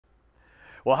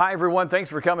Well, hi, everyone. Thanks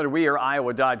for coming to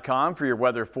WeAreIowa.com for your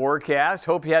weather forecast.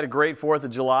 Hope you had a great 4th of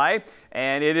July,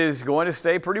 and it is going to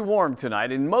stay pretty warm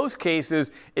tonight. In most cases,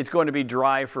 it's going to be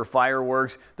dry for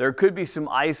fireworks. There could be some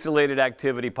isolated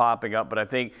activity popping up, but I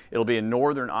think it'll be in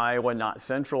northern Iowa, not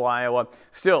central Iowa.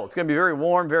 Still, it's going to be very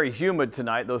warm, very humid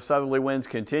tonight. Those southerly winds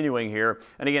continuing here.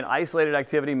 And again, isolated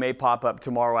activity may pop up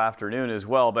tomorrow afternoon as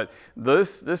well, but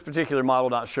this particular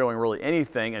model not showing really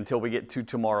anything until we get to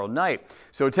tomorrow night.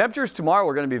 So temperatures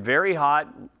tomorrow are going to be very hot,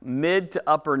 mid to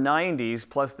upper 90s,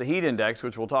 plus the heat index,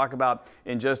 which we'll talk about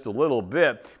in just a little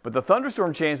bit. But the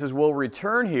thunderstorm chances will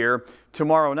return here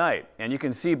tomorrow night. And you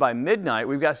can see by midnight,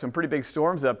 we've got some pretty big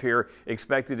storms up here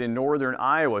expected in northern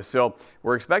Iowa. So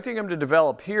we're expecting them to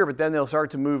develop here, but then they'll start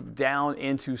to move down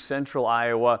into central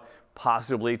Iowa,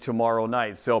 possibly tomorrow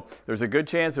night. So there's a good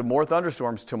chance of more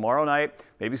thunderstorms tomorrow night,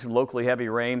 maybe some locally heavy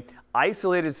rain.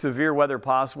 Isolated severe weather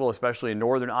possible, especially in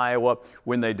northern Iowa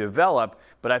when they develop,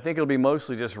 but I think it'll be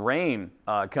mostly just rain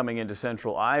coming into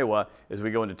central Iowa as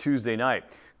we go into Tuesday night.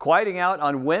 Quieting out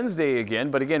on Wednesday again,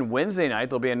 but again, Wednesday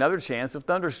night, there'll be another chance of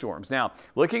thunderstorms. Now,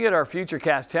 looking at our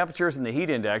futurecast temperatures and the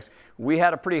heat index, we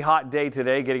had a pretty hot day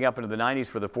today, getting up into the 90s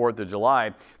for the 4th of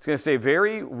July. It's going to stay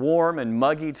very warm and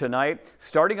muggy tonight,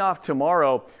 starting off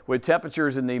tomorrow with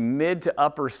temperatures in the mid to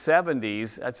upper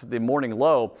 70s. That's the morning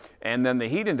low, and then the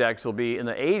heat index will be in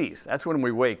the 80s. That's when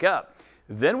we wake up.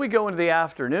 Then we go into the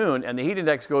afternoon and the heat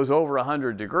index goes over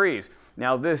 100 degrees.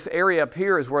 Now this area up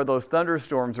here is where those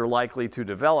thunderstorms are likely to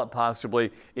develop,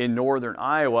 possibly in northern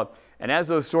Iowa. And as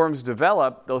those storms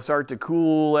develop, they'll start to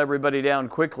cool everybody down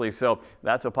quickly. So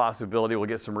that's a possibility. We'll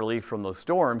get some relief from those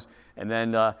storms. And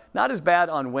then not as bad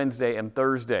on Wednesday and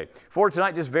Thursday. For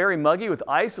tonight, just very muggy with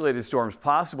isolated storms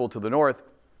possible to the north.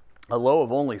 A low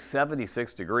of only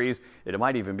 76 degrees. It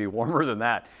might even be warmer than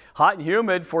that. Hot and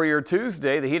humid for your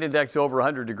Tuesday. The heat index over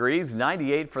 100 degrees,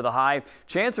 98 for the high.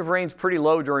 Chance of rain's pretty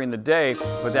low during the day,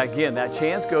 but again, that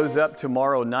chance goes up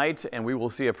tomorrow night, and we will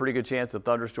see a pretty good chance of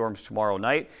thunderstorms tomorrow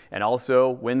night and also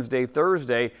Wednesday,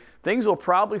 Thursday. Things will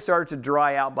probably start to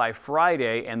dry out by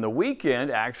Friday, and the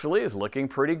weekend actually is looking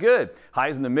pretty good.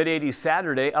 Highs in the mid 80s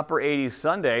Saturday, upper 80s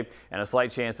Sunday, and a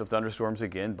slight chance of thunderstorms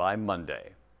again by Monday.